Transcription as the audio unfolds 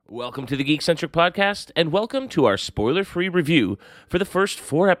Welcome to the Geek-Centric Podcast, and welcome to our spoiler-free review for the first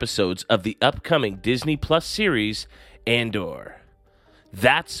 4 episodes of the upcoming Disney Plus series, Andor.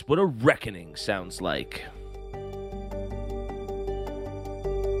 That's what a reckoning sounds like.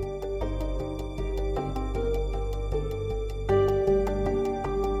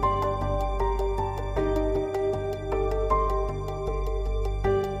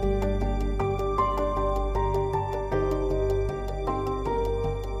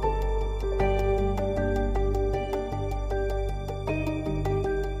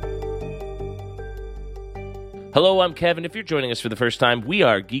 Hello, I'm Kevin. If you're joining us for the first time, we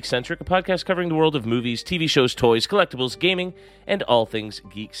are Geek-Centric, a podcast covering the world of movies, TV shows, toys, collectibles, gaming, and all things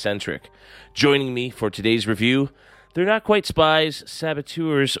geek-centric. Joining me for today's review, they're not quite spies,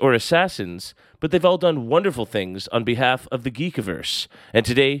 saboteurs, or assassins, but they've all done wonderful things on behalf of the Geekiverse. And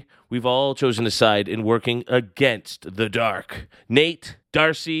today, we've all chosen a side in working against the dark. Nate,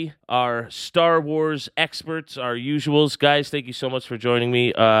 Darcy, our Star Wars experts, our usuals. Guys, thank you so much for joining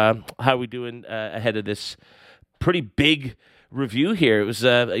me. How are we doing ahead of this pretty big review here? It was,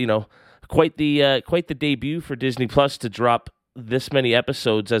 quite the debut for Disney Plus to drop this many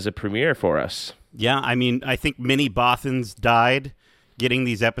episodes as a premiere for us. Yeah, I mean, I think many Bothans died getting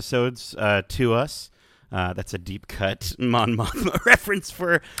these episodes to us. That's a deep cut Mon Mothma reference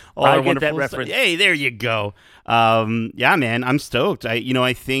for all our wonderful that reference. Hey, there you go. Yeah, man, I'm stoked.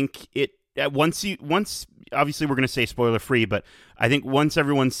 I think it once obviously we're going to say spoiler free, but I think once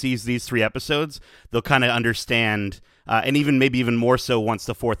everyone sees these 3 episodes, they'll kind of understand, and maybe even more so once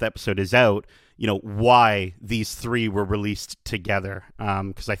the 4th episode is out, why these 3 were released together.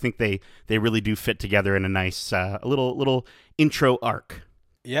 Because I think they really do fit together in a nice little intro arc.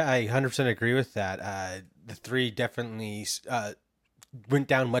 Yeah, I 100% agree with that. The 3 definitely went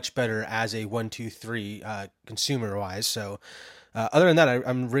down much better as a 1, 2, 3 consumer-wise. So other than that,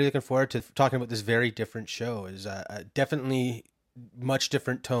 I'm really looking forward to talking about this very different show. Is definitely much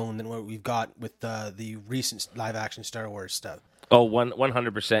different tone than what we've got with the recent live-action Star Wars stuff. Oh,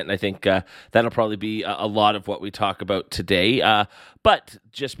 100%, and I think that'll probably be a lot of what we talk about today. But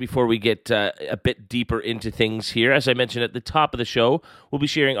just before we get a bit deeper into things here, as I mentioned at the top of the show, we'll be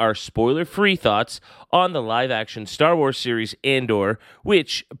sharing our spoiler-free thoughts on the live-action Star Wars series Andor,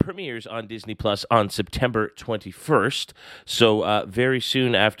 which premieres on Disney Plus on September 21st. So very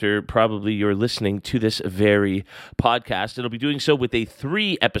soon after probably you're listening to this very podcast, it'll be doing so with a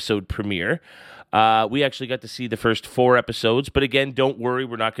 3-episode premiere. We actually got to see the first 4 episodes, but again, don't worry,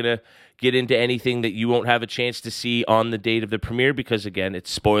 we're not going to get into anything that you won't have a chance to see on the date of the premiere because, again,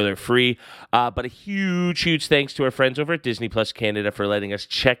 it's spoiler-free. But a huge thanks to our friends over at Disney Plus Canada for letting us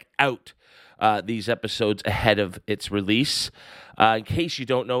check out these episodes ahead of its release. In case you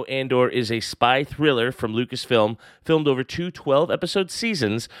don't know, Andor is a spy thriller from Lucasfilm, filmed over 2 12-episode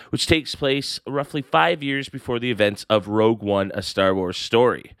seasons, which takes place roughly 5 years before the events of Rogue One, a Star Wars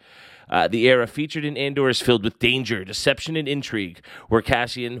story. The era featured in Andor is filled with danger, deception, and intrigue, where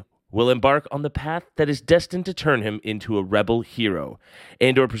Cassian will embark on the path that is destined to turn him into a rebel hero.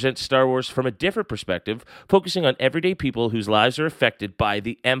 Andor presents Star Wars from a different perspective, focusing on everyday people whose lives are affected by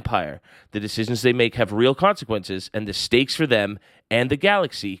the Empire. The decisions they make have real consequences, and the stakes for them and the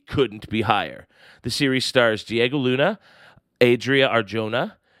galaxy couldn't be higher. The series stars Diego Luna, Adria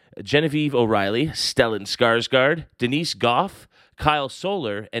Arjona, Genevieve O'Reilly, Stellan Skarsgård, Denise Goff, Kyle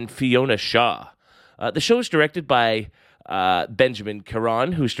Soller, and Fiona Shaw. The show is directed by Benjamin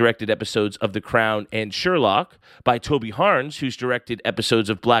Caron, who's directed episodes of The Crown and Sherlock, by Toby Harns, who's directed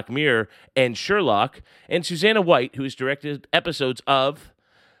episodes of Black Mirror and Sherlock, and Susanna White, who has directed episodes of,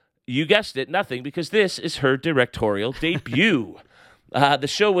 you guessed it, nothing, because this is her directorial debut. The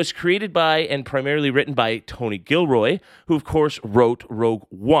show was created by and primarily written by Tony Gilroy, who, of course, wrote Rogue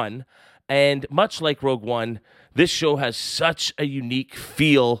One. And much like Rogue One, this show has such a unique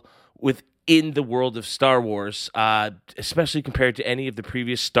feel within the world of Star Wars, especially compared to any of the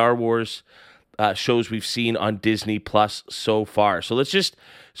previous Star Wars shows we've seen on Disney Plus so far. So let's just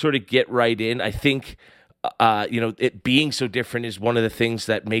sort of get right in. I think, it being so different is one of the things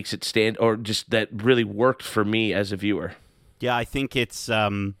that makes it stand, or just that really worked for me as a viewer. Yeah, I think it's,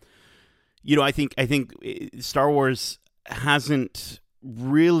 I think Star Wars hasn't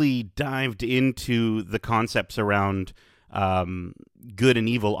really dived into the concepts around good and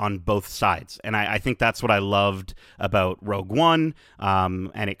evil on both sides. And I think that's what I loved about Rogue One,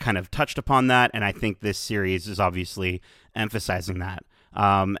 and it kind of touched upon that, and I think this series is obviously emphasizing that.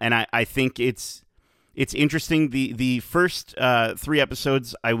 And I think it's interesting. The first 3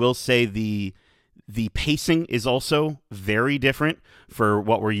 episodes, I will say the The pacing is also very different for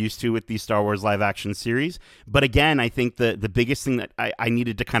what we're used to with these Star Wars live action series. But again, I think the biggest thing that I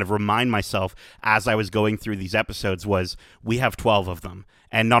needed to kind of remind myself as I was going through these episodes was we have 12 of them.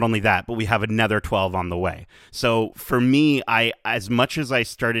 And not only that, but we have another 12 on the way. So for me, as much as I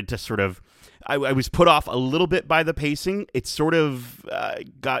started to sort of, I was put off a little bit by the pacing. It sort of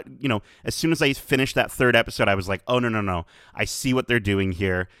got, as soon as I finished that third episode, I was like, oh, no. I see what they're doing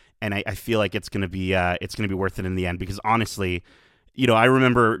here. And I feel like it's going to be worth it in the end. Because honestly, I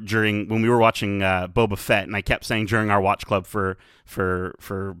remember when we were watching Boba Fett, and I kept saying during our watch club for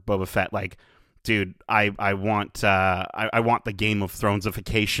Boba Fett, like, dude, I want the Game of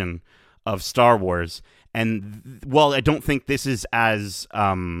Thronesification of Star Wars. And while I don't think this is as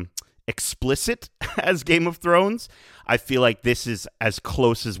explicit as Game of Thrones, I feel like this is as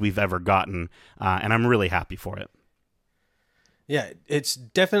close as we've ever gotten, and I'm really happy for it. Yeah, it's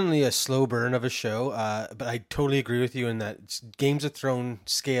definitely a slow burn of a show, but I totally agree with you in that it's Games of Thrones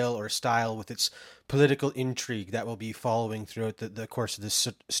scale or style with its political intrigue that will be following throughout the course of this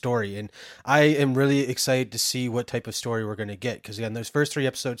story. And I am really excited to see what type of story we're going to get, because again, those first 3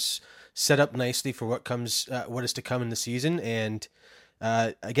 episodes set up nicely for what is to come in the season. And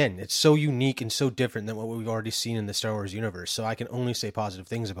again, it's so unique and so different than what we've already seen in the Star Wars universe. So I can only say positive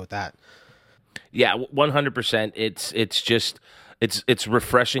things about that. Yeah, 100%. It's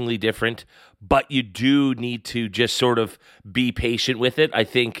refreshingly different, but you do need to just sort of be patient with it. I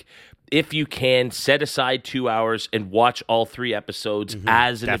think if you can set aside 2 hours and watch all 3 episodes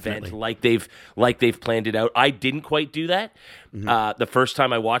as an event, like they've planned it out. I didn't quite do that the first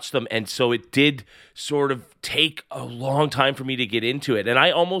time I watched them, and so it did sort of take a long time for me to get into it, and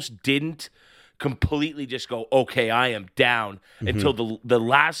I almost didn't completely just go, okay, I am down until the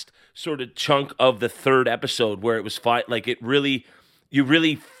last sort of chunk of the 3rd episode where it was fine. Like you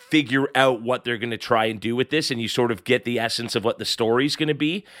really figure out what they're going to try and do with this, and you sort of get the essence of what the story's going to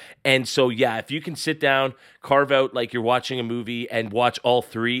be. And so, yeah, if you can sit down, carve out like you're watching a movie and watch all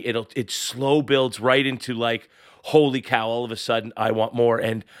 3, it slow builds right into like, holy cow, all of a sudden I want more.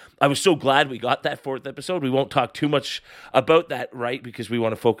 And I was so glad we got that 4th episode. We won't talk too much about that, right? Because we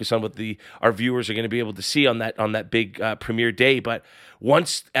want to focus on what our viewers are going to be able to see on that big premiere day. But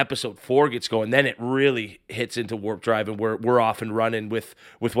once episode 4 gets going, then it really hits into warp drive, and we're off and running with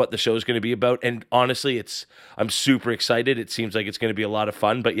what the show is going to be about. And honestly, I'm super excited. It seems like it's going to be a lot of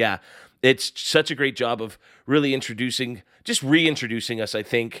fun. But yeah, it's such a great job of really reintroducing us, I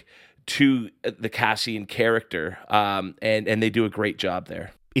think, to the Cassian character, and they do a great job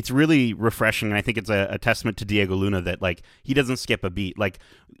there. It's really refreshing, and I think it's a testament to Diego Luna that, like, he doesn't skip a beat. Like,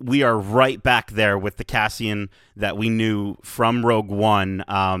 we are right back there with the Cassian that we knew from Rogue One,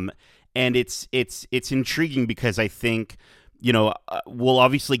 and it's intriguing because I think, we'll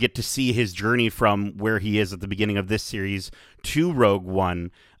obviously get to see his journey from where he is at the beginning of this series to Rogue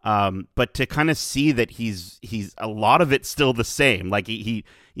One, but to kind of see that he's a lot of it's still the same. Like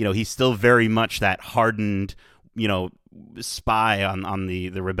he's still very much that hardened, spy on the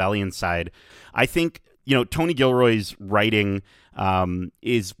rebellion side. I think, Tony Gilroy's writing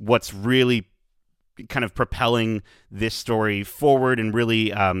is what's really kind of propelling this story forward and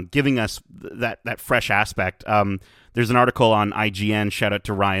really giving us that fresh aspect. There's an article on IGN, shout out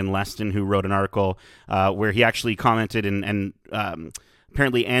to Ryan Leston, who wrote an article where he actually commented and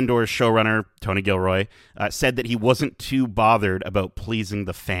apparently Andor's showrunner, Tony Gilroy, said that he wasn't too bothered about pleasing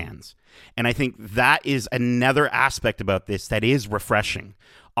the fans. And I think that is another aspect about this that is refreshing.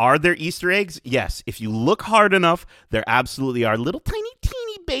 Are there Easter eggs? Yes. If you look hard enough, there absolutely are little tiny,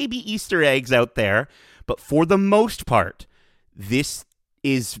 teeny baby Easter eggs out there. But for the most part, this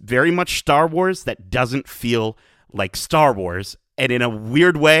is very much Star Wars that doesn't feel like Star Wars. And in a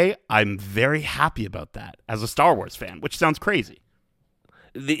weird way, I'm very happy about that as a Star Wars fan, which sounds crazy.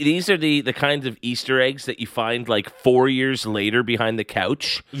 These are the kinds of Easter eggs that you find like 4 years later behind the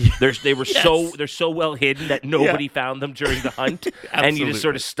couch. They were they're so well hidden that nobody found them during the hunt, and you just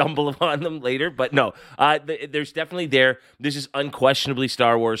sort of stumble upon them later. But no, there's definitely there. This is unquestionably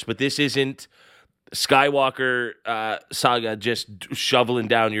Star Wars, but this isn't Skywalker saga just shoveling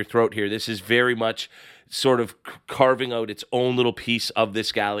down your throat here. This is very much sort of carving out its own little piece of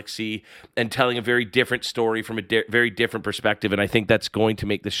this galaxy and telling a very different story from a very different perspective. And I think that's going to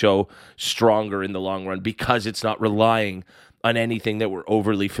make the show stronger in the long run because it's not relying on anything that we're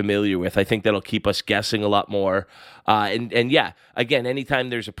overly familiar with. I think that'll keep us guessing a lot more. And yeah, again, anytime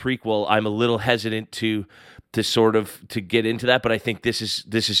there's a prequel, I'm a little hesitant to get into that, but I think this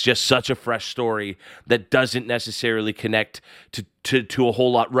is just such a fresh story that doesn't necessarily connect to a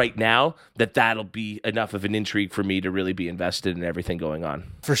whole lot right now, that'll be enough of an intrigue for me to really be invested in everything going on.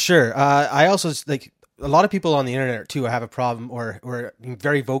 For sure. I also like a lot of people on the internet too have a problem or being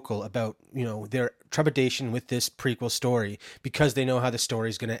very vocal about, their trepidation with this prequel story because they know how the story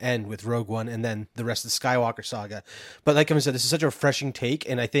is going to end with Rogue One and then the rest of the Skywalker saga. But like I said, this is such a refreshing take,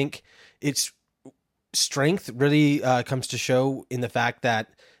 and I think its strength really comes to show in the fact that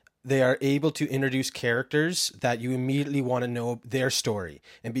they are able to introduce characters that you immediately want to know their story.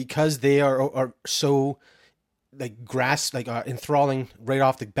 And because they are so enthralling right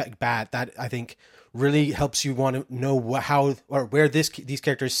off the bat, that I think really helps you want to know how or where these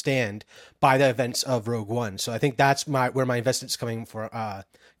characters stand by the events of Rogue One. So I think that's where my investment's coming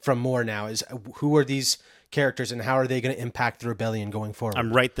from more now, is who are these characters and how are they going to impact the rebellion going forward.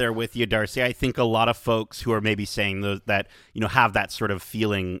 I'm right there with you, Darcy. I think a lot of folks who are maybe saying that have that sort of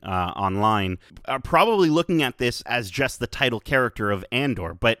feeling online are probably looking at this as just the title character of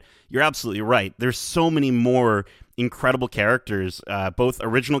Andor, but you're absolutely right. There's so many more incredible characters, both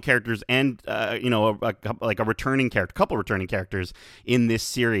original characters and a returning character, couple returning characters in this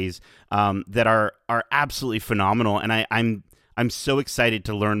series that are absolutely phenomenal, and I'm so excited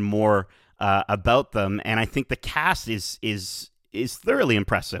to learn more about them, and I think the cast is thoroughly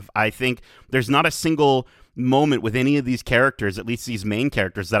impressive. I think there's not a single moment with any of these characters, at least these main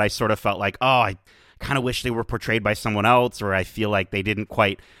characters, that I sort of felt like, oh, I kind of wish they were portrayed by someone else, or I feel like they didn't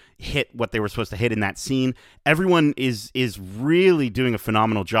quite hit what they were supposed to hit in that scene. Everyone is really doing a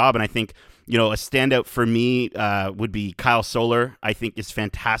phenomenal job, and I think a standout for me would be Kyle Soller. I think is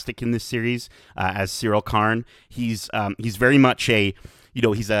fantastic in this series as Cyril Karn. He's very much a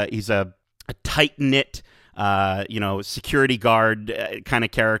tight-knit, security guard kind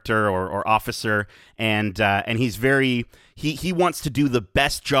of character or officer, and he's he wants to do the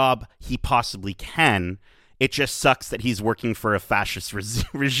best job he possibly can. It just sucks that he's working for a fascist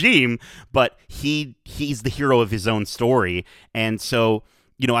regime, but he's the hero of his own story, and so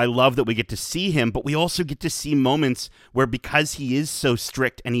I love that we get to see him, but we also get to see moments where, because he is so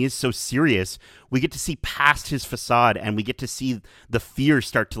strict and he is so serious, we get to see past his facade, and we get to see the fear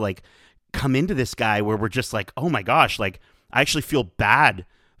start to come into this guy, where we're just like, oh my gosh, I actually feel bad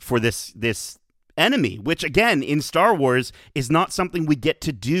for this enemy, which again in Star Wars is not something we get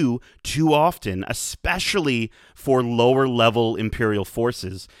to do too often, especially for lower level Imperial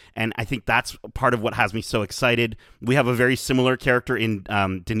forces. And I think that's part of what has me so excited. We have a very similar character in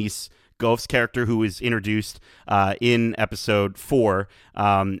Denise Goff's character, who is introduced in episode 4,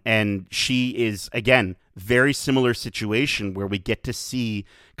 and she is again very similar situation, where we get to see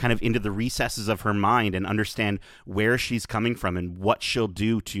kind of into the recesses of her mind and understand where she's coming from and what she'll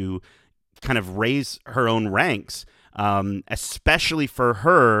do to kind of raise her own ranks, especially for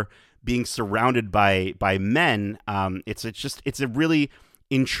her being surrounded by men. It's a really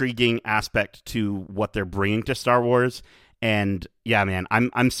intriguing aspect to what they're bringing to Star Wars. And yeah, man,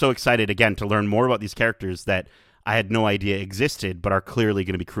 I'm so excited again to learn more about these characters that I had no idea existed, but are clearly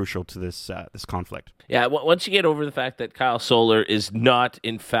going to be crucial to this conflict. Yeah, once you get over the fact that Kyle Soller is not,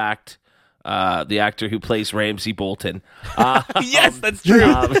 in fact, the actor who plays Ramsay Bolton. Yes, that's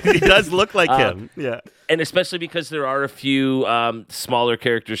true. He does look like him. Yeah, and especially because there are a few smaller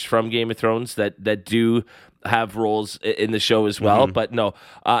characters from Game of Thrones that do have roles in the show as well. Mm-hmm. But no,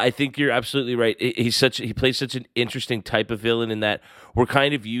 I think you're absolutely right. He plays such an interesting type of villain, in that we're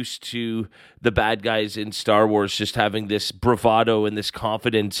kind of used to the bad guys in Star Wars just having this bravado and this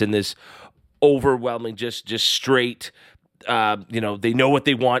confidence and this overwhelming, just straight. They know what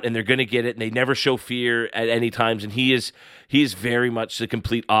they want and they're going to get it, and they never show fear at any times. And he is very much the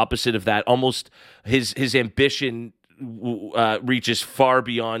complete opposite of that. Almost his ambition reaches far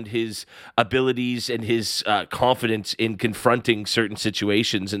beyond his abilities and his confidence in confronting certain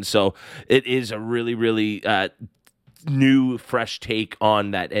situations. And so it is a really, really new, fresh take on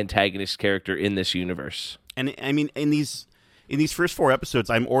that antagonist character in this universe. And I mean, in these first 4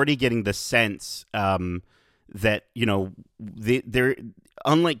 episodes, I'm already getting the sense that they're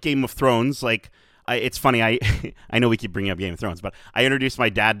unlike Game of Thrones. It's funny, I know we keep bringing up Game of Thrones, but I introduced my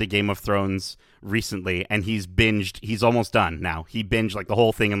dad to Game of Thrones recently, and he's almost done now. He binged the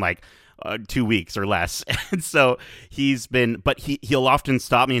whole thing in 2 weeks or less. And so he'll often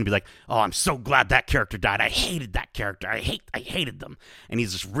stop me and be like, oh, I'm so glad that character died. I hated that character. I hated them. And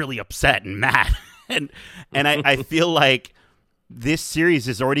he's just really upset and mad. and I feel like this series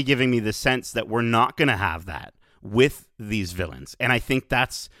is already giving me the sense that we're not going to have that with these villains. And I think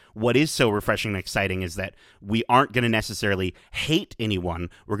that's what is so refreshing and exciting, is that we aren't going to necessarily hate anyone.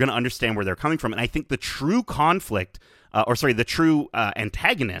 We're going to understand where they're coming from. And I think the true conflict, the true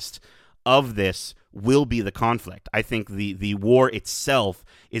antagonist of this will be the conflict. I think the war itself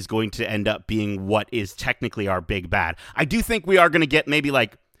is going to end up being what is technically our big bad. I do think we are going to get maybe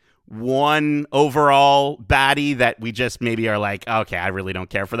like one overall baddie that we just maybe are like, okay, I really don't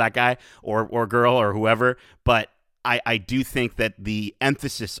care for that guy or girl or whoever. But I do think that the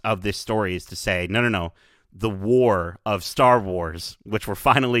emphasis of this story is to say, no. The war of Star Wars, which we're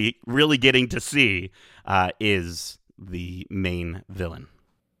finally really getting to see, is the main villain.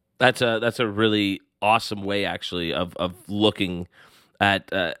 That's a really awesome way, actually, of looking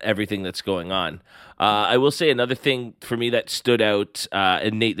at everything that's going on. I will say another thing for me that stood out,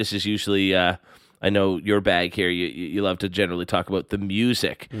 and Nate, this is usually, I know your bag here. You love to generally talk about the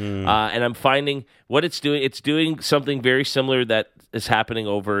music, and I'm finding what it's doing. It's doing something very similar that is happening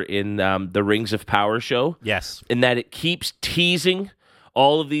over in the Rings of Power show. Yes, in that it keeps teasing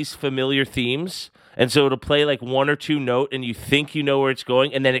all of these familiar themes. And so it'll play like one or two note, and you think you know where it's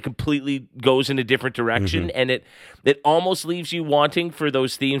going, and then it completely goes in a different direction, and it almost leaves you wanting for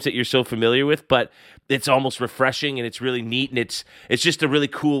those themes that you're so familiar with, but it's almost refreshing, and it's really neat, and it's just a really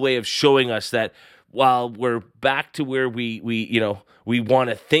cool way of showing us that while we're back to where we want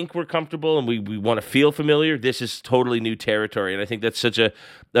to think we're comfortable and we want to feel familiar, this is totally new territory, and I think that's such a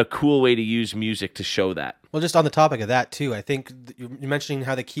cool way to use music to show that. Well, just on the topic of that, too, I think you're mentioning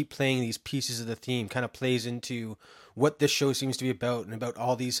how they keep playing these pieces of the theme kind of plays into what this show seems to be about, and about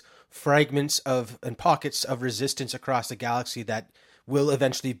all these fragments of and pockets of resistance across the galaxy that will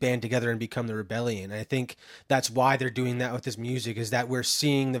eventually band together and become the rebellion. And I think that's why they're doing that with this music, is that we're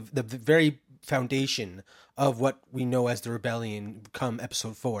seeing the very foundation of what we know as the rebellion come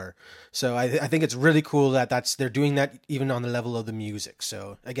episode 4. So I think it's really cool that they're doing that even on the level of the music.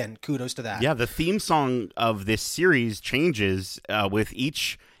 So again, kudos to that. Yeah, the theme song of this series changes with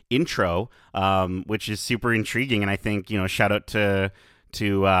each intro, which is super intriguing. And I think, shout out to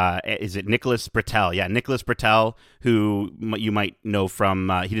is it Nicholas Britell? Yeah, Nicholas Britell, who you might know from,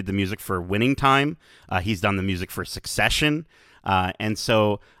 he did the music for Winning Time. He's done the music for Succession. And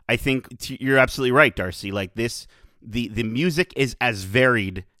so I think you're absolutely right, Darcy. Like the music is as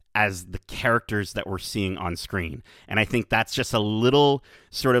varied as the characters that we're seeing on screen. And I think that's just a little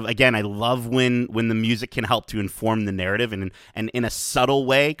sort of, again, I love when the music can help to inform the narrative, and in a subtle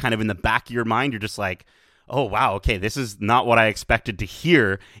way, kind of in the back of your mind, you're just like, oh, wow, okay, this is not what I expected to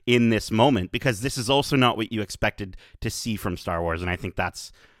hear in this moment, because this is also not what you expected to see from Star Wars. And I think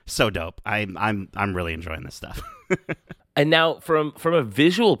that's so dope. I'm really enjoying this stuff. And now from a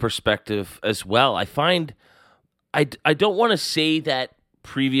visual perspective as well, I find I don't want to say that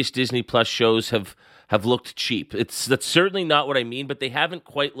previous Disney Plus shows have looked cheap. That's certainly not what I mean, but they haven't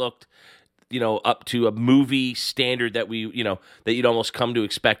quite looked, up to a movie standard that that you'd almost come to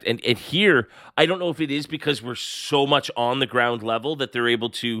expect. And here, I don't know if it is because we're so much on the ground level that they're able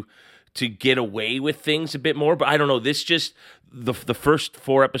to get away with things a bit more. But I don't know. This just the first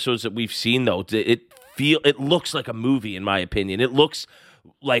 4 episodes that we've seen, though, it looks like a movie, in my opinion. It looks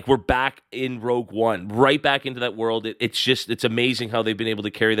like we're back in Rogue One, right back into that world. It's amazing how they've been able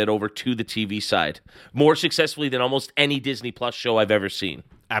to carry that over to the TV side more successfully than almost any Disney Plus show I've ever seen.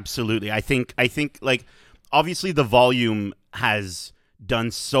 Absolutely. I think like obviously the volume has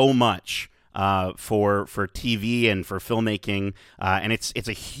done so much for TV and for filmmaking, and it's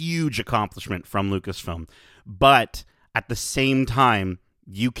a huge accomplishment from Lucasfilm. But at the same time,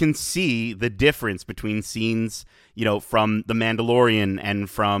 you can see the difference between scenes, from The Mandalorian and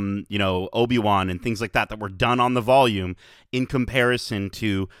from, Obi-Wan and things like that were done on the volume in comparison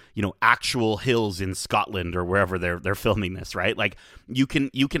to, actual hills in Scotland or wherever they're filming this, right? Like you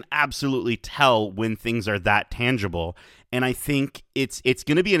can absolutely tell when things are that tangible. And I think it's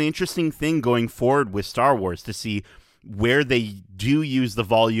going to be an interesting thing going forward with Star Wars to see where they do use the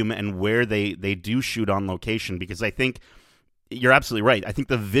volume and where they do shoot on location, because I think you're absolutely right. I think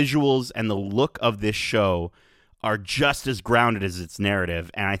the visuals and the look of this show are just as grounded as its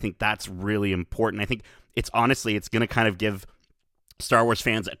narrative, and I think that's really important. I think it's going to kind of give Star Wars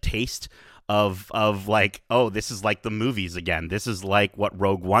fans a taste of like, oh, this is like the movies again. This is like what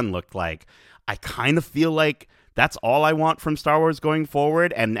Rogue One looked like. I kind of feel like that's all I want from Star Wars going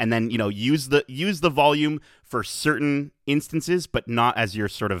forward, and then use the volume for certain instances, but not as your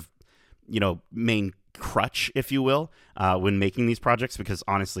sort of main crutch, if you will, when making these projects, because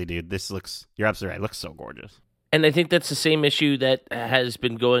honestly, dude, you're absolutely right, it looks so gorgeous. And I think that's the same issue that has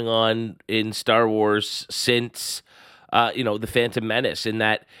been going on in Star Wars since The Phantom Menace, in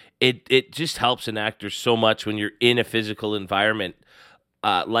that it just helps an actor so much when you're in a physical environment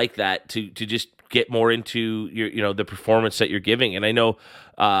like that to just get more into your the performance that you're giving. And I know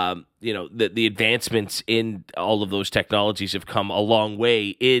the advancements in all of those technologies have come a long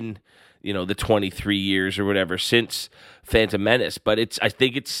way in the 23 years or whatever since Phantom Menace. But I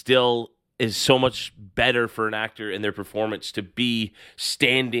think it still is so much better for an actor and their performance to be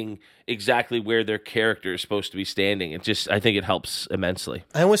standing exactly where their character is supposed to be standing. I think it helps immensely.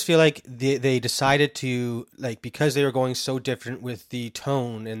 I almost feel like they decided to, like, because they were going so different with the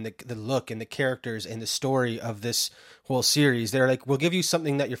tone and the look and the characters and the story of this whole series, they're like, we'll give you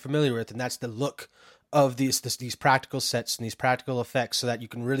something that you're familiar with, and that's the look of these practical sets and these practical effects, so that you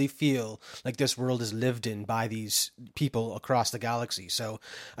can really feel like this world is lived in by these people across the galaxy. So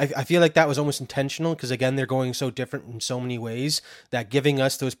I feel like that was almost intentional, because again, they're going so different in so many ways, that giving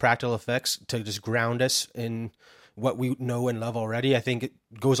us those practical effects to just ground us in what we know and love already, I think it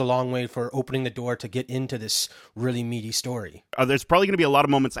goes a long way for opening the door to get into this really meaty story. There's probably going to be a lot of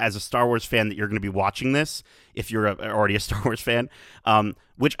moments as a Star Wars fan that you're going to be watching this, if you're already a Star Wars fan,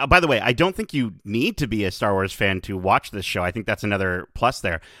 which, by the way, I don't think you need to be a Star Wars fan to watch this show. I think that's another plus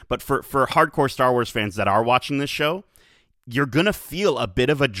there. But for hardcore Star Wars fans that are watching this show, you're going to feel a bit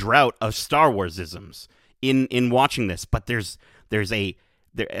of a drought of Star Wars-isms in watching this. But there's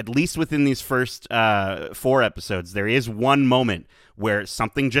at least within these first 4 episodes, there is one moment where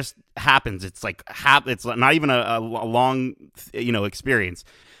something just happens. It's like it's not even a long experience,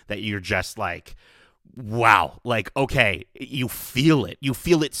 that you're just like, wow, like, okay, you feel it. You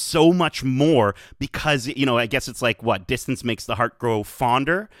feel it so much more because, I guess it's like, what, distance makes the heart grow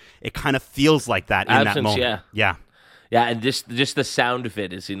fonder? It kind of feels like that in that moment. Yeah. Yeah, and just the sound of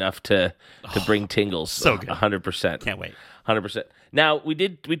it is enough to bring tingles. So good. 100%. Can't wait. 100%. Now, we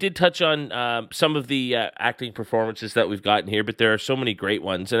did touch on some of the acting performances that we've gotten here, but there are so many great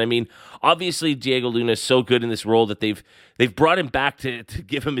ones. And I mean, obviously, Diego Luna is so good in this role that they've brought him back to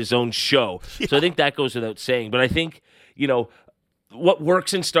give him his own show. Yeah. So I think that goes without saying. But I think, what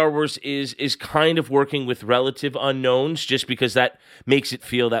works in Star Wars is kind of working with relative unknowns, just because that makes it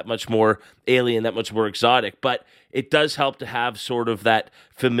feel that much more alien, that much more exotic. But it does help to have sort of that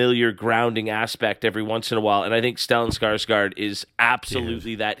familiar grounding aspect every once in a while. And I think Stellan Skarsgård is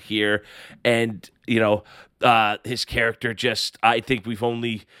absolutely that here. And, his character I think we've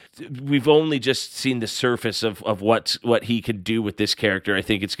only just seen the surface of what he can do with this character. I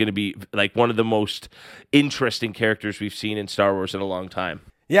think it's going to be like one of the most interesting characters we've seen in Star Wars in a long time.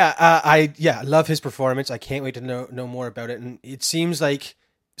 Yeah, I love his performance. I can't wait to know more about it. And it seems like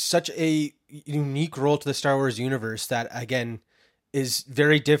such a unique role to the Star Wars universe that, again, is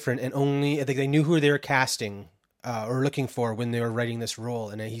very different, and I think they knew who they were casting or looking for when they were writing this role,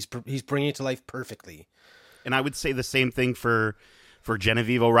 and he's bringing it to life perfectly. And I would say the same thing for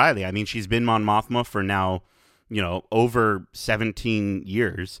Genevieve O'Reilly. I mean, she's been Mon Mothma for now, over 17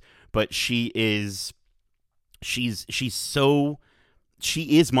 years, but she is Mon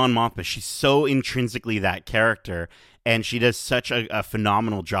Mothma. She's so intrinsically that character, and she does such a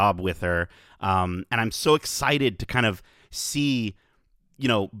phenomenal job with her. And I'm so excited to kind of see,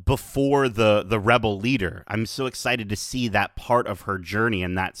 before the rebel leader. I'm so excited to see that part of her journey,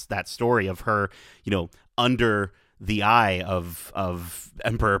 and that's that story of her, under the eye of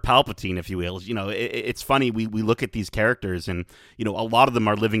Emperor Palpatine, if you will. It's funny, we look at these characters, and a lot of them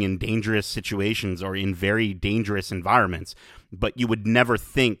are living in dangerous situations or in very dangerous environments, but you would never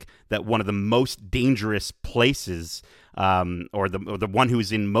think that one of the most dangerous places, or the one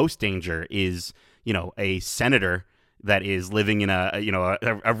who's in most danger, is a senator that is living in a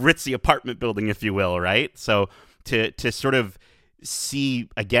ritzy apartment building, if you will, right? So to sort of see,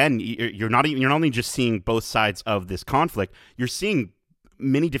 again, you're not only just seeing both sides of this conflict, you're seeing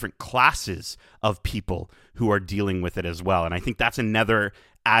many different classes of people who are dealing with it as well. And I think that's another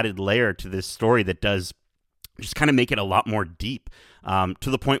added layer to this story that does just kind of make it a lot more deep, to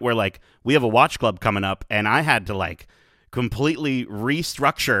the point where, like, we have a watch club coming up, and I had to, like, completely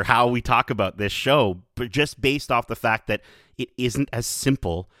restructure how we talk about this show, but just based off the fact that it isn't as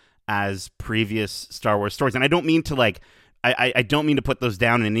simple as previous Star Wars stories. And I don't mean to, like, I don't mean to put those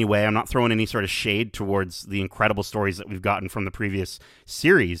down in any way. I'm not throwing any sort of shade towards the incredible stories that we've gotten from the previous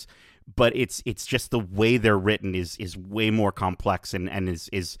series, but it's just the way they're written is way more complex and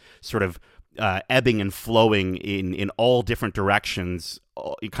is sort of ebbing and flowing in all different directions,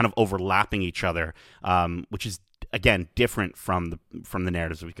 kind of overlapping each other, which is, again, different from the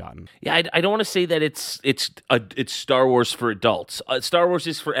narratives we've gotten. Yeah, I don't want to say that it's Star Wars for adults. Star Wars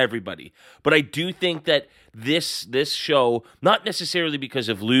is for everybody, but I do think that this show, not necessarily because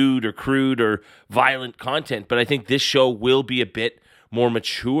of lewd or crude or violent content, but I think this show will be a bit more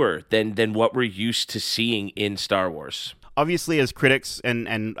mature than what we're used to seeing in Star Wars. Obviously, as critics and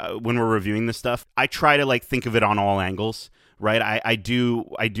when we're reviewing this stuff, I try to, like, think of it on all angles, right? I do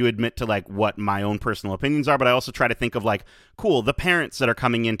admit to like what my own personal opinions are, but I also try to think of like, cool, the parents that are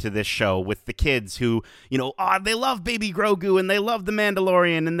coming into this show with the kids who, they love Baby Grogu and they love the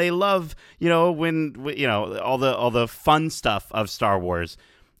Mandalorian and they love, when all the fun stuff of Star Wars.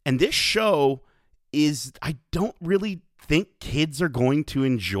 And this show I don't really think kids are going to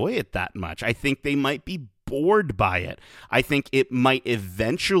enjoy it that much. I think they might be bored by it. I think it might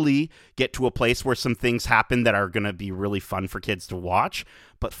eventually get to a place where some things happen that are going to be really fun for kids to watch.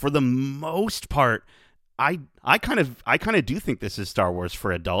 But for the most part, I kind of do think this is Star Wars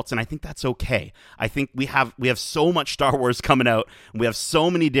for adults, and I think that's okay. I think we have so much Star Wars coming out, and we have so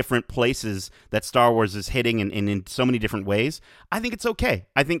many different places that Star Wars is hitting in so many different ways. I think it's okay.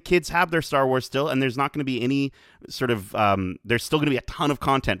 I think kids have their Star Wars still, and there's not going to be any sort of there's still going to be a ton of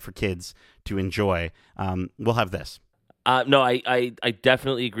content for kids to enjoy. We'll have this. No, I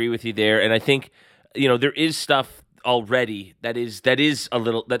definitely agree with you there, and I think there is stuff already that is a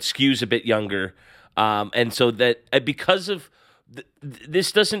little that skews a bit younger. And so that because of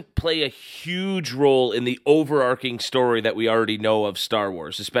this doesn't play a huge role in the overarching story that we already know of Star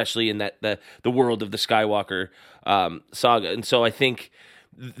Wars, especially in that the world of the Skywalker saga. And so I think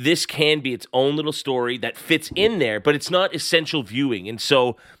this can be its own little story that fits in there, but it's not essential viewing. And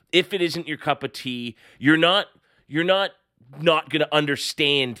so if it isn't your cup of tea, you're not going to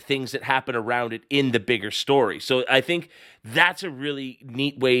understand things that happen around it in the bigger story. So I think that's a really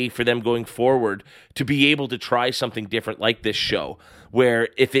neat way for them going forward to be able to try something different like this show, where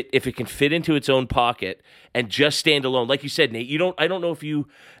if it can fit into its own pocket and just stand alone, like you said, Nate, I don't know if you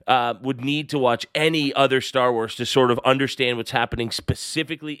would need to watch any other Star Wars to sort of understand what's happening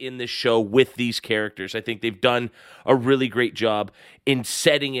specifically in this show with these characters. I think they've done a really great job in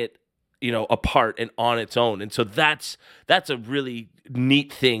setting it apart and on its own. And so that's a really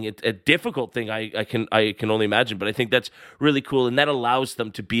neat thing, a difficult thing I can only imagine, but I think that's really cool, and that allows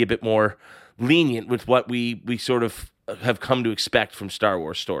them to be a bit more lenient with what we sort of have come to expect from Star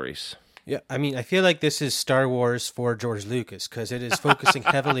Wars stories. Yeah, I mean, I feel like this is Star Wars for George Lucas because it is focusing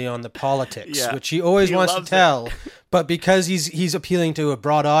heavily on the politics, which he always wants to tell. But because he's appealing to a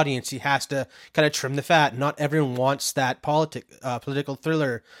broad audience, he has to kind of trim the fat. Not everyone wants that political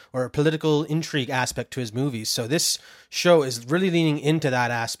thriller or political intrigue aspect to his movies. So this show is really leaning into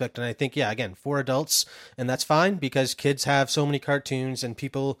that aspect. And I think, again, for adults, and that's fine because kids have so many cartoons and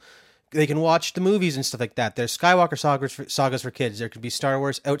people... They can watch the movies and stuff like that. There's Skywalker sagas for kids. There could be Star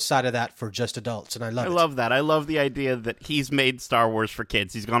Wars outside of that for just adults, and I love that. I love the idea that he's made Star Wars for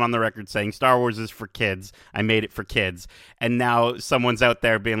kids. He's gone on the record saying Star Wars is for kids. I made it for kids. And now someone's out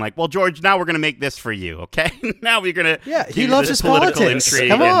there being like, well, George, now we're going to make this for you, okay? Now we're going to he loves his political intrigue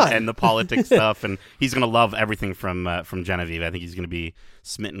Come on. And the politics stuff, and he's going to love everything from Genevieve. I think he's going to be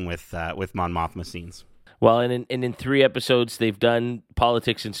smitten with Mon Mothma scenes. Well, and in 3 episodes, they've done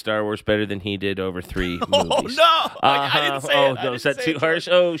politics in Star Wars better than he did over 3 movies. Oh, no! I didn't say it. No, is that too harsh?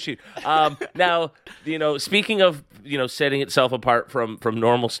 Oh, shoot. Now, speaking of, setting itself apart from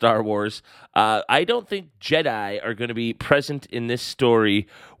normal Star Wars, I don't think Jedi are going to be present in this story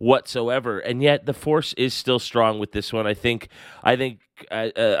whatsoever, and yet the Force is still strong with this one. I think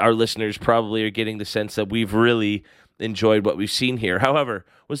our listeners probably are getting the sense that we've really enjoyed what we've seen here. However,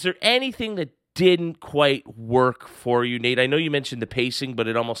 was there anything that didn't quite work for you, Nate? I know you mentioned the pacing, but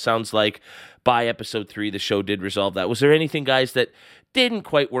it almost sounds like by episode 3, the show did resolve that. Was there anything, guys, that didn't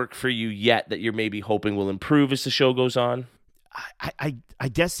quite work for you yet that you're maybe hoping will improve as the show goes on? I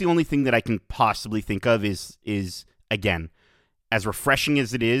guess the only thing that I can possibly think of is again, as refreshing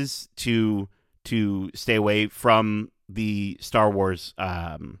as it is to stay away from the Star Wars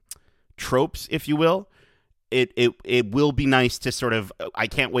tropes, if you will. It will be nice to sort of, I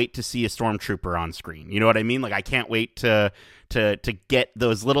can't wait to see a stormtrooper on screen. You know what I mean? Like, I can't wait to get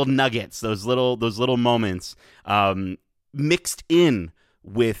those little nuggets, those little moments mixed in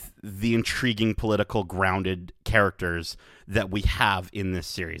with the intriguing political grounded characters that we have in this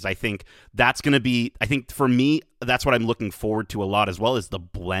series. I think that's going to be, for me, that's what I'm looking forward to a lot as well, is the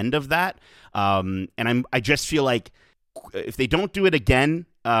blend of that. And I just feel like if they don't do it again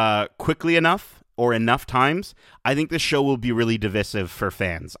quickly enough, or enough times, I think this show will be really divisive for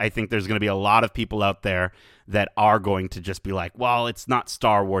fans. I think there's going to be a lot of people out there that are going to just be like, well, it's not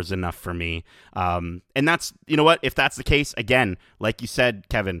Star Wars enough for me. And that's, you know what, if that's the case, again, like you said,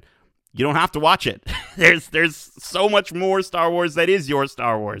 Kevin, you don't have to watch it. there's so much more Star Wars that is your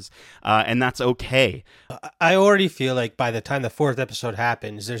Star Wars, and that's okay. I already feel like by the time the fourth episode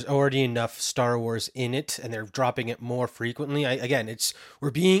happens, there's already enough Star Wars in it, and they're dropping it more frequently.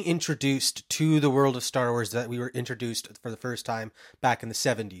 We're being introduced to the world of Star Wars that we were introduced for the first time back in the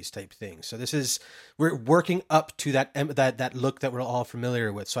 70s type thing. So we're working up to that look that we're all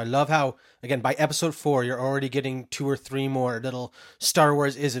familiar with. So I love how, again, by episode 4, you're already getting 2 or 3 more little Star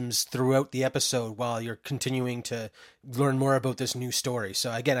Wars isms throughout the episode while you're continuing to learn more about this new story.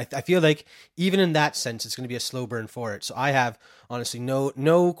 So again, I feel like even in that sense, it's going to be a slow burn for it. So I have honestly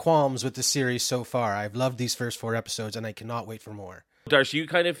no qualms with the series so far. I've loved these first 4 episodes, and I cannot wait for more. Darcy, you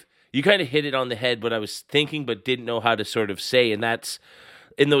kind of hit it on the head what I was thinking, but didn't know how to sort of say, and that's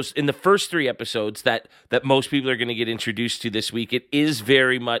in the first 3 episodes that most people are going to get introduced to this week. It is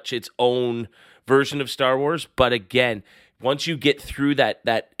very much its own version of Star Wars, but again, once you get through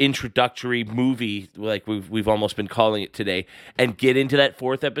that introductory movie, like we've almost been calling it today, and get into that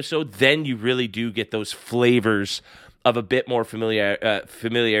 4th episode, then you really do get those flavors of a bit more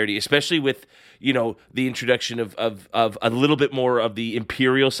familiarity, especially with, you know, the introduction of a little bit more of the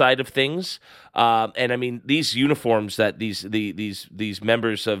Imperial side of things. And I mean, these uniforms that these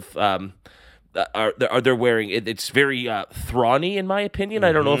members of they're wearing, it's very Thrawn-y in my opinion.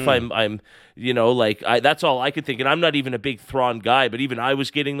 I don't know if I'm you know, like that's all I could think, and I'm not even a big Thrawn guy, but even I was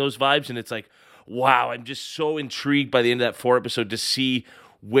getting those vibes, and it's like, wow, I'm just so intrigued by the end of that 4 episode to see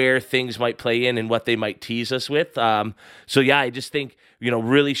where things might play in and what they might tease us with. So yeah, I just think, you know,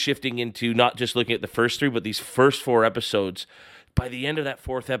 really shifting into not just looking at the first 3, but these first 4 episodes. By the end of that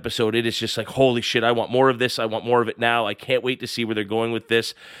 4th episode, it is just like, holy shit, I want more of this. I want more of it now. I can't wait to see where they're going with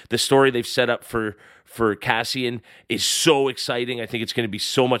this. The story they've set up for Cassian is so exciting. I think it's going to be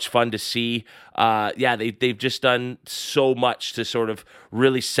so much fun to see. They've just done so much to sort of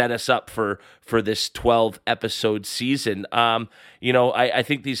really set us up for this 12-episode season. You know, I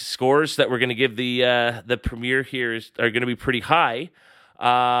think these scores that we're going to give the premiere here are going to be pretty high.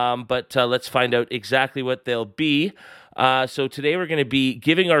 But let's find out exactly what they'll be. So today we're going to be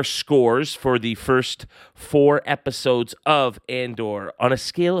giving our scores for the first 4 episodes of Andor on a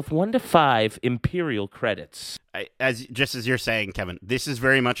scale of 1 to 5 Imperial credits. As you're saying, Kevin, this is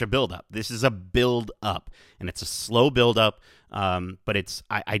very much a build-up. This is a build-up, and it's a slow build-up, but it's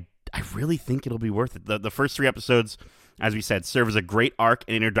I really think it'll be worth it. The first 3 episodes, as we said, serve as a great arc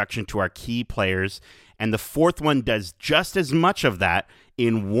and introduction to our key players, and the 4th one does just as much of that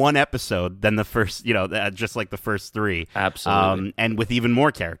in 1 episode than the first, you know, just like the first 3. Absolutely. And with even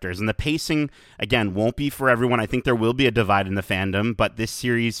more characters. And the pacing, again, won't be for everyone. I think there will be a divide in the fandom, but this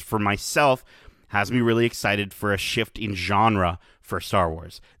series, for myself, has me really excited for a shift in genre for Star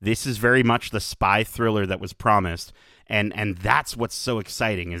Wars. This is very much the spy thriller that was promised, and that's what's so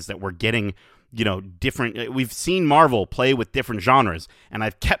exciting, is that we're getting, you know, different. We've seen Marvel play with different genres, and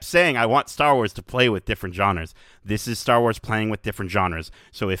I've kept saying I want Star Wars to play with different genres. This is Star Wars playing with different genres.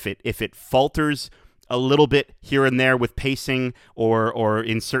 So if it falters a little bit here and there with pacing or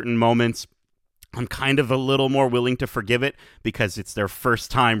in certain moments, I'm kind of a little more willing to forgive it, because it's their first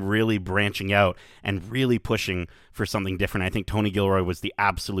time really branching out and really pushing for something different. I think Tony Gilroy was the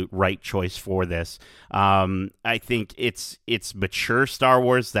absolute right choice for this. I think it's mature Star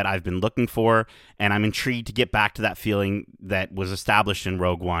Wars that I've been looking for, and I'm intrigued to get back to that feeling that was established in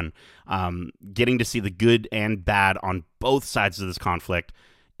Rogue One. Getting to see the good and bad on both sides of this conflict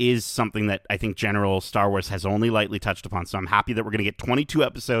is something that I think general Star Wars has only lightly touched upon. So I'm happy that we're going to get 22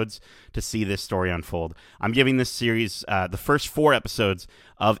 episodes to see this story unfold. I'm giving this series the first 4 episodes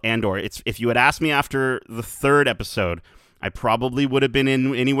of Andor. If you had asked me after the 3rd episode, I probably would have been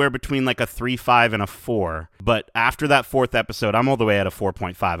in anywhere between like a 3.5 and a 4. But after that 4th episode, I'm all the way at a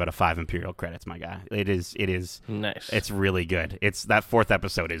 4.5 out of 5 Imperial credits, my guy. It is nice. It's really good. That 4th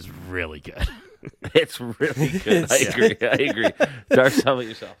episode is really good. It's really good. I agree. Darce, how about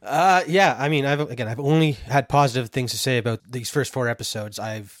yourself? Yeah, I mean, I've only had positive things to say about these first 4 episodes.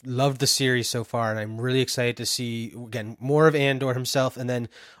 I've loved the series so far, and I'm really excited to see, again, more of Andor himself, and then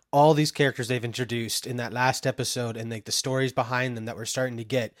all these characters they've introduced in that last episode, and like the stories behind them that we're starting to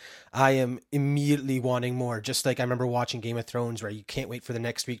get. I am immediately wanting more, just like I remember watching Game of Thrones, where you can't wait for the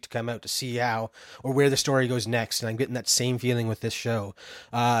next week to come out to see how or where the story goes next, and I'm getting that same feeling with this show.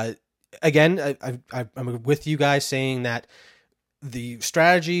 Again, I'm with you guys saying that the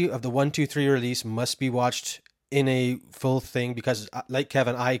strategy of the 1, 2, 3 release must be watched in a full thing, because like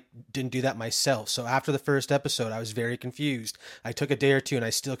Kevin, I didn't do that myself. So after the first episode, I was very confused. I took a day or 2 and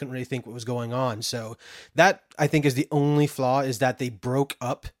I still couldn't really think what was going on. So that, I think, is the only flaw, is that they broke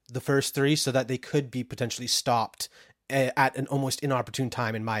up the first 3 so that they could be potentially stopped at an almost inopportune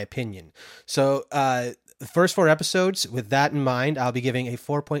time, in my opinion. So the first 4 episodes, with that in mind, I'll be giving a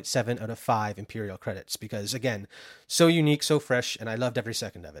 4.7 out of 5 Imperial credits because, again, so unique, so fresh, and I loved every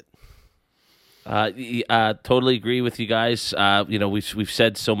second of it. Totally agree with you guys. We've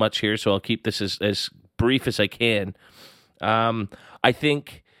said so much here, so I'll keep this as brief as I can. I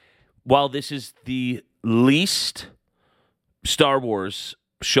think while this is the least Star Wars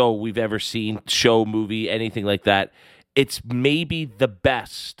show we've ever seen, show, movie, anything like that, it's maybe the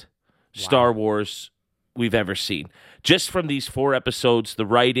best Star Wars we've ever seen. Just from these 4 episodes, the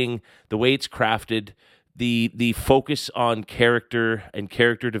writing, the way it's crafted, the focus on character and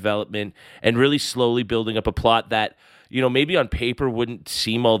character development, and really slowly building up a plot that, maybe on paper wouldn't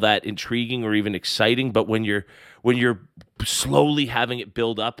seem all that intriguing or even exciting, but when you're slowly having it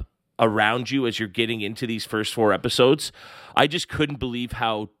build up around you as you're getting into these first 4 episodes, I just couldn't believe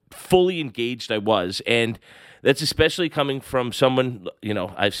how fully engaged I was. And that's especially coming from someone,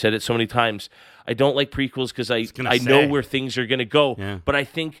 I've said it so many times, I don't like prequels because I know where things are going to go. Yeah. But I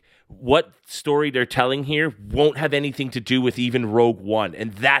think what story they're telling here won't have anything to do with even Rogue One,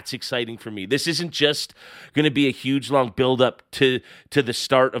 and that's exciting for me. This isn't just going to be a huge, long build-up to the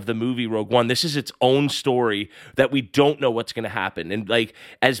start of the movie Rogue One. This is its own story that we don't know what's going to happen. And,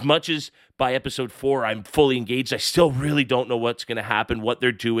 as much as by episode 4 I'm fully engaged, I still really don't know what's going to happen, what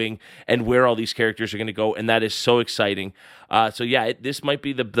they're doing, and where all these characters are going to go, and that is so exciting. This might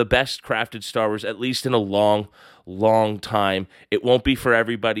be the best crafted Star Wars, at least in a long time. It won't be for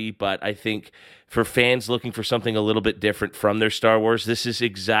everybody, but I think for fans looking for something a little bit different from their Star Wars, this is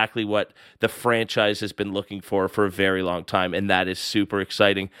exactly what the franchise has been looking for a very long time, and that is super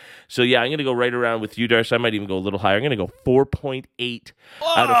exciting. So I'm going to go right around with you, Darcy. I might even go a little higher. I'm going to go 4.8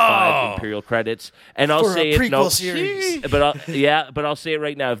 out of 5 Imperial credits, and I'll say it. Series. But I'll say it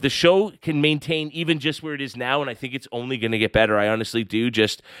right now. If the show can maintain even just where it is now, and I think it's only going to get better, I honestly do,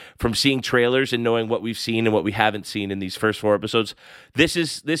 just from seeing trailers and knowing what we've seen and what we haven't seen in these first 4 episodes, this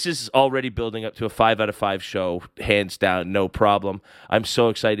is already building up to a 5 out of 5 show, hands down, no problem. I'm so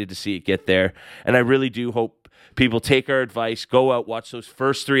excited to see it get there, and I really do hope people take our advice, go out, watch those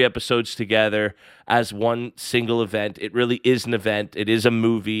first 3 episodes together as one single event. It really is an event. It is a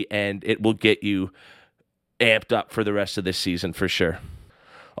movie, and it will get you amped up for the rest of this season for sure.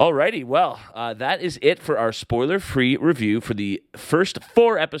 Alrighty, well, that is it for our spoiler-free review for the first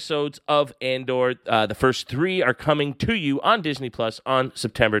 4 episodes of Andor. The first 3 are coming to you on Disney Plus on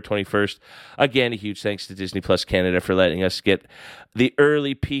September 21st. Again, a huge thanks to Disney Plus Canada for letting us get the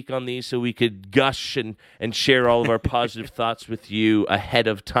early peek on these so we could gush and share all of our positive thoughts with you ahead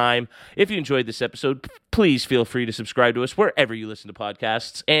of time. If you enjoyed this episode, please feel free to subscribe to us wherever you listen to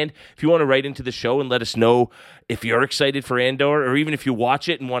podcasts. And if you want to write into the show and let us know if you're excited for Andor, or even if you watch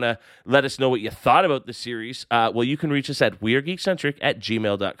it and want to let us know what you thought about the series, you can reach us at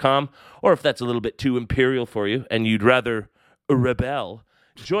wearegeekcentric@gmail.com. Or if that's a little bit too imperial for you and you'd rather rebel,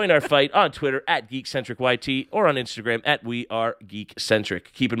 join our fight on Twitter at GeekcentricYT or on Instagram at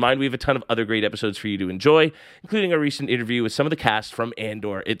WeAreGeekcentric. Keep in mind, we have a ton of other great episodes for you to enjoy, including our recent interview with some of the cast from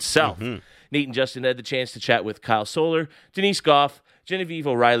Andor itself. Mm-hmm. Nate and Justin had the chance to chat with Kyle Solar, Denise Goff, Genevieve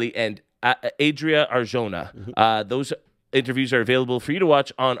O'Reilly, and Adria Arjona. Mm-hmm. Those interviews are available for you to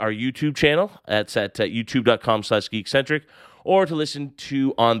watch on our YouTube channel. That's at youtube.com/geekcentric, or to listen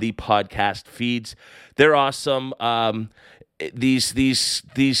to on the podcast feeds. They're awesome.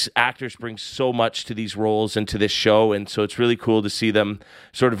 These actors bring so much to these roles and to this show, and so it's really cool to see them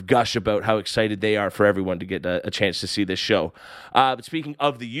sort of gush about how excited they are for everyone to get a chance to see this show. But speaking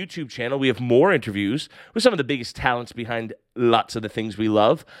of the YouTube channel, we have more interviews with some of the biggest talents behind lots of the things we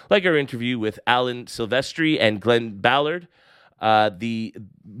love, like our interview with Alan Silvestri and Glenn Ballard, the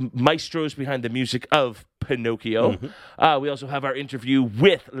maestros behind the music of Pinocchio. Mm-hmm. We also have our interview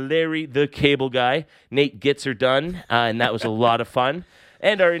with Larry the Cable Guy. Nate gets her done, and that was a lot of fun.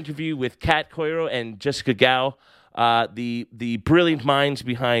 And our interview with Kat Coiro and Jessica Gao, the brilliant minds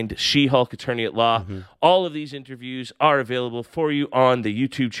behind She-Hulk Attorney at Law. Mm-hmm. All of these interviews are available for you on the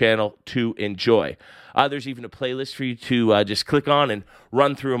YouTube channel to enjoy. There's even a playlist for you to just click on and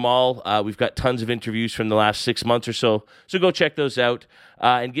run through them all. We've got tons of interviews from the last 6 months or so go check those out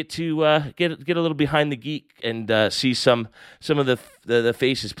and get to get a little behind the geek and see some of the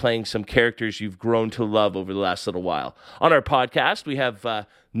faces playing some characters you've grown to love over the last little while. On our podcast, we have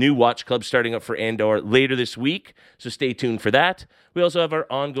new Watch Club starting up for Andor later this week, so stay tuned for that. We also have our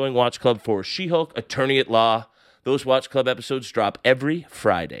ongoing Watch Club for She-Hulk Attorney at Law. Those Watch Club episodes drop every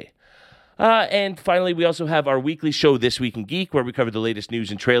Friday. And finally, we also have our weekly show, This Week in Geek, where we cover the latest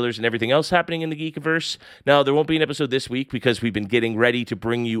news and trailers and everything else happening in the Geekiverse. Now, there won't be an episode this week because we've been getting ready to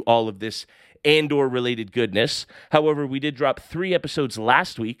bring you all of this Andor-related goodness. However, we did drop 3 episodes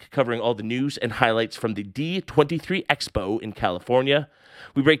last week covering all the news and highlights from the D23 Expo in California.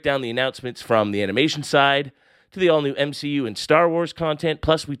 We break down the announcements from the animation side to the all-new MCU and Star Wars content,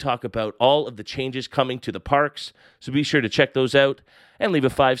 plus we talk about all of the changes coming to the parks, so be sure to check those out and leave a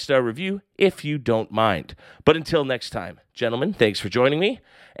 5-star review if you don't mind. But until next time, gentlemen, thanks for joining me,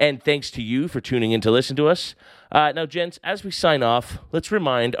 and thanks to you for tuning in to listen to us. Now, gents, as we sign off, let's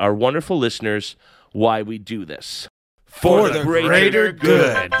remind our wonderful listeners why we do this. For the greater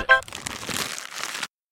good.